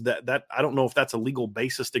was, that I don't know if that's a legal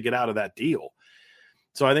basis to get out of that deal.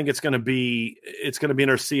 So I think it's going to be interesting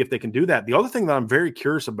to see if they can do that. The other thing that I'm very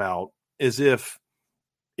curious about is if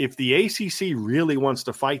the ACC really wants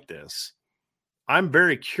to fight this, I'm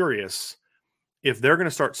very curious if they're going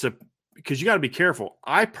to start because you got to be careful.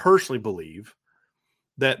 I personally believe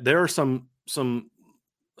that there are some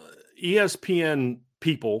ESPN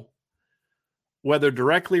people, whether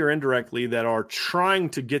directly or indirectly, that are trying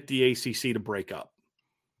to get the ACC to break up.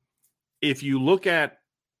 If you look at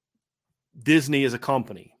Disney as a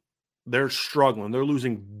company, they're struggling. They're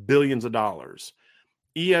losing billions of dollars.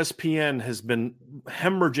 ESPN has been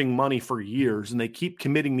hemorrhaging money for years, and they keep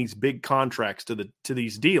committing these big contracts to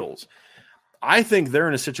these deals. I think they're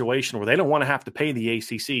in a situation where they don't want to have to pay the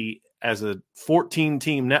ACC as a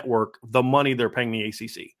 14-team network the money they're paying the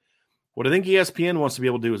ACC. What I think ESPN wants to be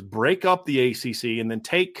able to do is break up the ACC and then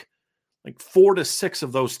take like 4 to 6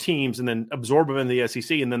 of those teams and then absorb them in the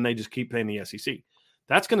SEC, and then they just keep paying the SEC.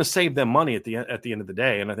 That's going to save them money at the end of the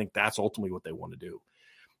day, and I think that's ultimately what they want to do.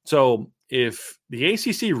 So if the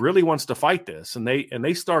ACC really wants to fight this and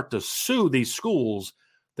they start to sue these schools,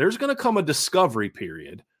 there's going to come a discovery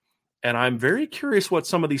period. And I'm very curious what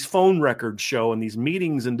some of these phone records show and these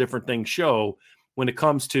meetings and different things show when it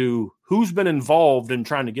comes to who's been involved in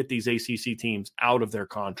trying to get these ACC teams out of their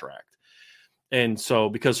contract. And so,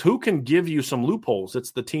 because who can give you some loopholes? It's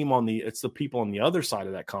the people on the other side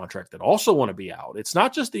of that contract that also want to be out. It's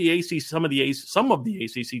not just the ACC, some of the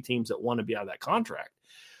ACC teams that want to be out of that contract.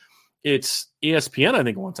 It's ESPN, I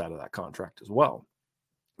think, wants out of that contract as well.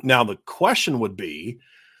 Now, the question would be,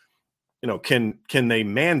 can they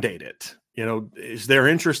mandate it? Is there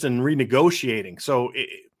interest in renegotiating? So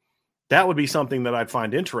that would be something that I'd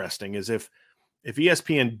find interesting is if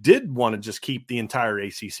ESPN did want to just keep the entire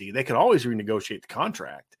ACC, they could always renegotiate the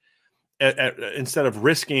contract instead of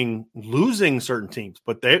risking losing certain teams.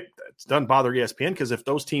 But it doesn't bother ESPN because if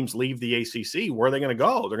those teams leave the ACC, where are they going to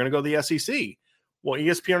go? They're going to go to the SEC. Well,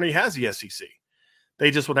 ESPN already has the SEC.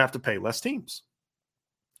 They just would have to pay less teams.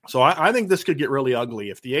 So I think this could get really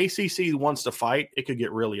ugly. If the ACC wants to fight, it could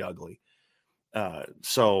get really ugly.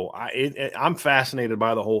 So I'm fascinated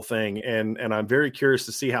by the whole thing, and I'm very curious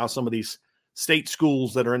to see how some of these state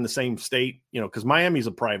schools that are in the same state, because Miami's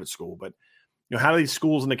a private school, but how do these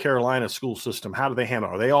schools in the Carolina school system, how do they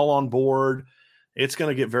handle it? Are they all on board? It's going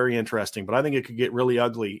to get very interesting, but I think it could get really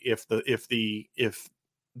ugly if the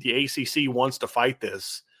ACC wants to fight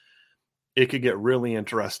this. It could get really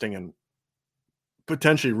interesting and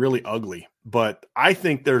potentially really ugly. But I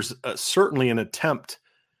think there's certainly an attempt.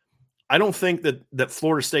 I don't think that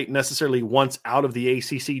Florida State necessarily wants out of the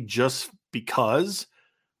ACC just because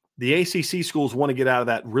the ACC schools want to get out of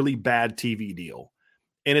that really bad TV deal.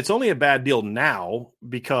 And it's only a bad deal now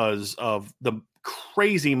because of the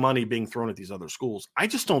crazy money being thrown at these other schools. I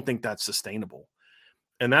just don't think that's sustainable.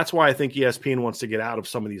 And that's why I think ESPN wants to get out of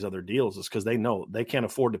some of these other deals, is because they know they can't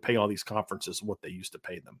afford to pay all these conferences what they used to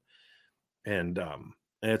pay them. And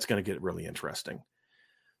it's going to get really interesting.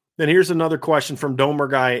 Then here's another question from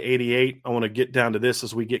Domer Guy 88. I want to get down to this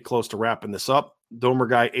as we get close to wrapping this up. Domer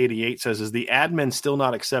Guy 88 says, is the admin still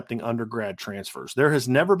not accepting undergrad transfers? There has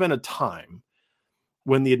never been a time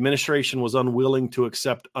when the administration was unwilling to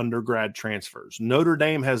accept undergrad transfers. Notre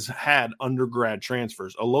Dame has had undergrad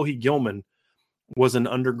transfers. Alohi Gilman was an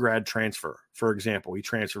undergrad transfer, for example. He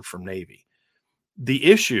transferred from Navy.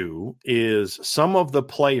 The issue is some of the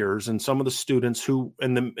players and some of the students who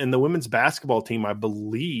in the women's basketball team, I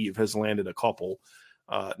believe, has landed a couple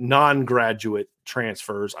non-graduate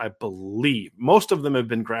transfers. I believe most of them have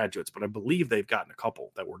been graduates, but I believe they've gotten a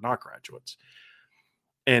couple that were not graduates.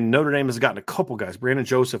 And Notre Dame has gotten a couple guys. Brandon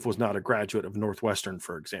Joseph was not a graduate of Northwestern,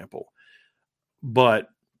 for example. But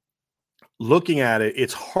looking at it,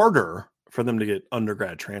 it's harder for them to get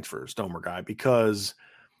undergrad transfers, Domer Guy, because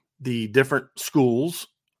the different schools,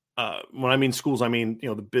 when I mean schools, I mean,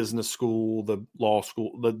 the business school, the law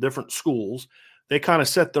school, the different schools, they kind of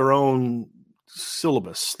set their own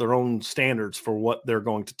syllabus, their own standards for what they're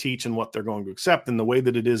going to teach and what they're going to accept. And the way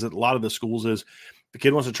that it is at a lot of the schools is the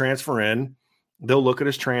kid wants to transfer in, they'll look at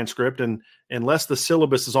his transcript, and unless the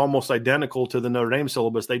syllabus is almost identical to the Notre Dame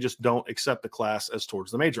syllabus, they just don't accept the class as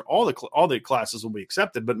towards the major. All the classes will be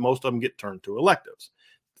accepted, but most of them get turned to electives.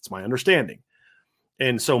 That's my understanding.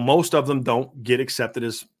 And so most of them don't get accepted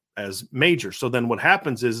as major. So then what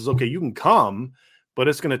happens is okay, you can come, but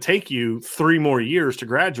it's going to take you 3 more years to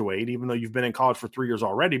graduate, even though you've been in college for 3 years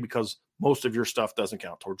already, because most of your stuff doesn't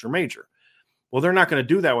count towards your major. Well, they're not going to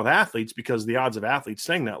do that with athletes because the odds of athletes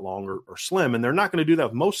staying that long are slim. And they're not going to do that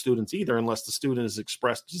with most students either, unless the student has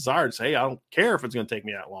expressed desire to say, hey, I don't care if it's going to take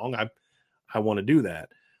me that long. I want to do that.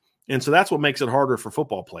 And so that's what makes it harder for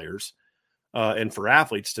football players and for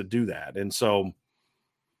athletes to do that. And so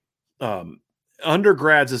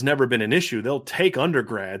undergrads has never been an issue. They'll take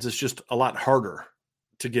undergrads. It's just a lot harder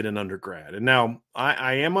to get an undergrad. And now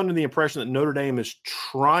I am under the impression that Notre Dame is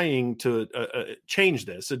trying to change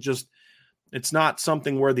this. It's not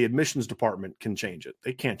something where the admissions department can change it.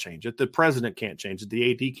 They can't change it. The president can't change it.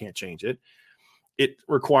 The AD can't change it. It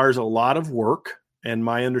requires a lot of work. And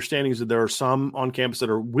my understanding is that there are some on campus that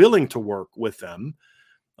are willing to work with them.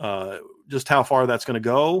 Just how far that's going to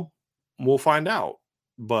go, we'll find out.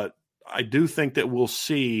 But I do think that we'll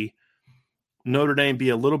see Notre Dame be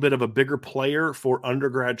a little bit of a bigger player for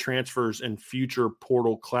undergrad transfers in future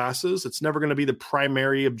portal classes. It's never going to be the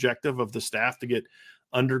primary objective of the staff to get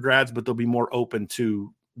undergrads, but they'll be more open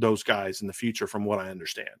to those guys in the future from what I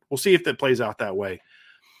understand. We'll see if that plays out that way.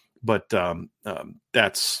 But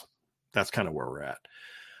that's kind of where we're at.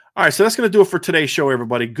 All right, so that's going to do it for today's show,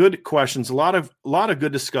 everybody. Good questions, a lot of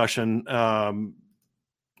good discussion.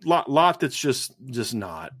 Lot that's just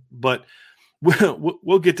not, but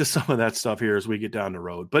we'll get to some of that stuff here as we get down the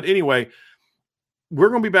road. But anyway, we're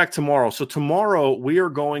going to be back tomorrow. So tomorrow we are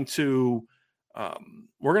going to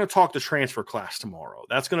talk the transfer class tomorrow.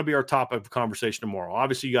 That's going to be our topic of conversation tomorrow.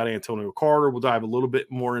 Obviously, you got Antonio Carter. We'll dive a little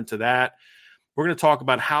bit more into that. We're going to talk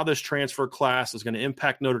about how this transfer class is going to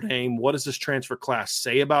impact Notre Dame. What does this transfer class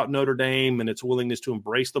say about Notre Dame and its willingness to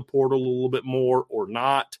embrace the portal a little bit more or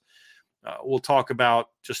not? We'll talk about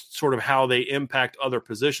just sort of how they impact other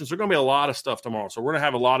positions. There's going to be a lot of stuff tomorrow. So we're going to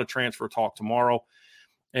have a lot of transfer talk tomorrow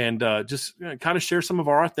and just kind of share some of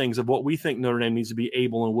our things of what we think Notre Dame needs to be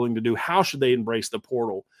able and willing to do. How should they embrace the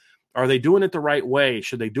portal? Are they doing it the right way?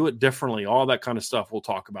 Should they do it differently? All that kind of stuff we'll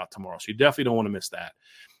talk about tomorrow. So you definitely don't want to miss that.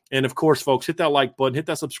 And of course, folks, hit that like button, hit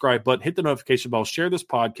that subscribe button, hit the notification bell, share this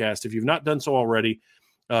podcast. If you've not done so already,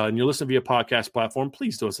 and you're listening via podcast platform,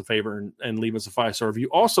 please do us a favor and leave us a 5-star review.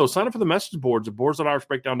 Also, sign up for the message boards at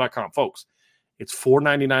boards.irishbreakdown.com. Folks, it's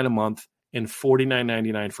 $4.99 a month and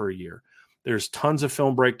 $49.99 for a year. There's tons of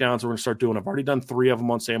film breakdowns we're going to start doing. I've already done 3 of them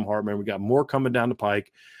on Sam Hartman. We got more coming down the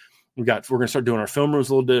pike. We're going to start doing our film rooms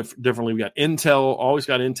a little differently. We got Intel, always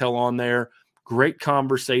got Intel on there. Great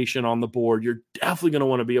conversation on the board. You're definitely going to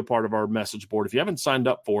want to be a part of our message board. If you haven't signed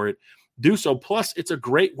up for it, do so. Plus, it's a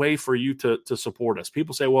great way for you to support us.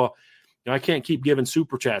 People say, well, I can't keep giving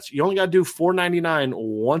super chats. You only got to do $4.99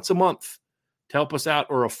 once a month to help us out,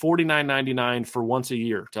 or a $49.99 for once a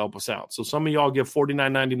year to help us out. So some of y'all give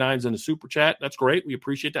 $49.99 in a super chat. That's great. We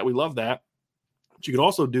appreciate that. We love that. But you can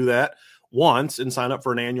also do that once and sign up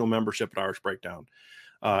for an annual membership at Irish Breakdown.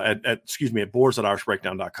 at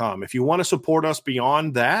boards.irishbreakdown.com. If you want to support us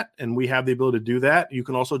beyond that, and we have the ability to do that, you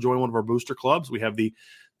can also join one of our booster clubs. We have the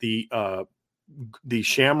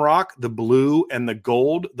Shamrock, the Blue, and the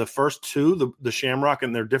Gold. The first two, the Shamrock,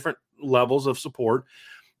 and they're different levels of support.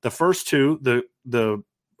 The first two, the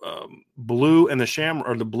Blue and the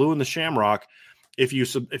Shamrock. If you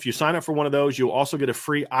sign up for one of those, you'll also get a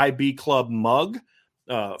free IB Club mug.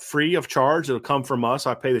 Free of charge. It'll come from us.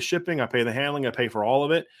 I pay the shipping, I pay the handling, I pay for all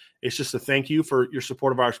of it. It's just a thank you for your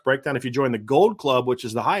support of Irish Breakdown. If you join the Gold Club, which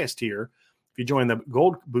is the highest tier, if you join the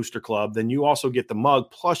Gold Booster Club, then you also get the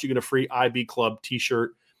mug, plus you get a free IB Club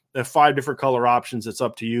t-shirt. They have 5 different color options. It's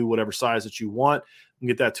up to you, whatever size that you want. We can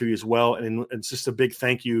get that to you as well. And it's just a big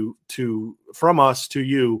thank you from us to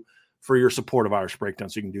you for your support of Irish Breakdown.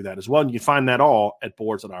 So you can do that as well. And you can find that all at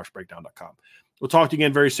boards.irishbreakdown.com. We'll talk to you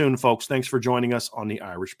again very soon, folks. Thanks for joining us on the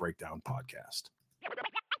Irish Breakdown podcast.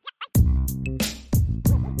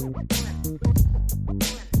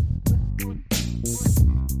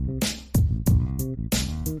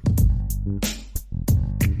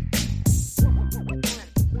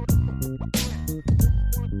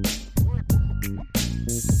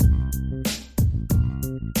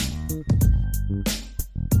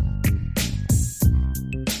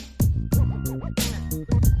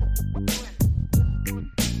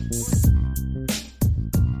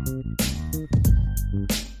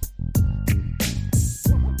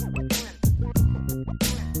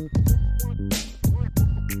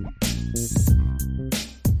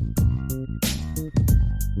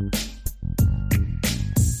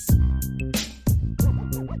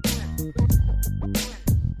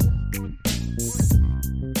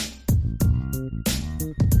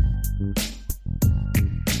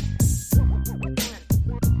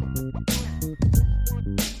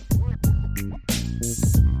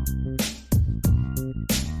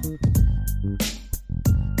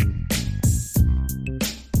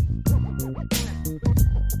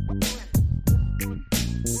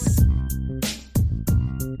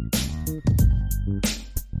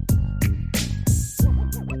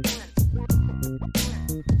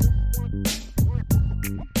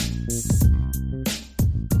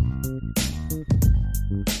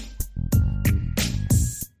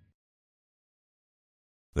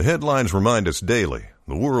 The headlines remind us daily,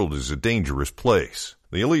 the world is a dangerous place.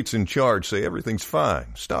 The elites in charge say everything's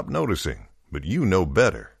fine, stop noticing. But you know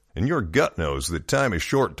better. And your gut knows that time is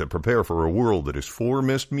short to prepare for a world that is 4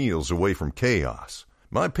 missed meals away from chaos.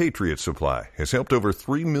 My Patriot Supply has helped over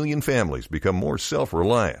 3 million families become more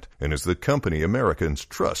self-reliant and is the company Americans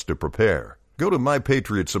trust to prepare. Go to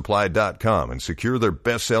MyPatriotSupply.com and secure their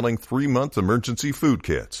best-selling 3-month emergency food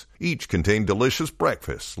kits. Each contain delicious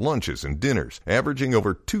breakfasts, lunches, and dinners, averaging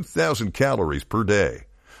over 2,000 calories per day.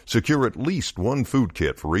 Secure at least 1 food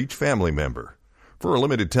kit for each family member. For a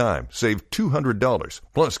limited time, save $200,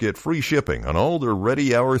 plus get free shipping on all their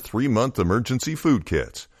Ready Hour 3-month emergency food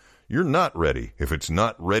kits. You're not ready if it's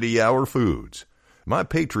not Ready Hour Foods. My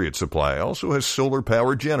Patriot Supply also has solar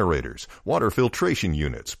power generators, water filtration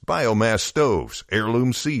units, biomass stoves,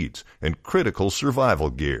 heirloom seeds, and critical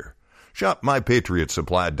survival gear. Shop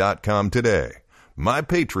MyPatriotSupply.com today.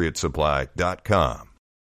 MyPatriotSupply.com.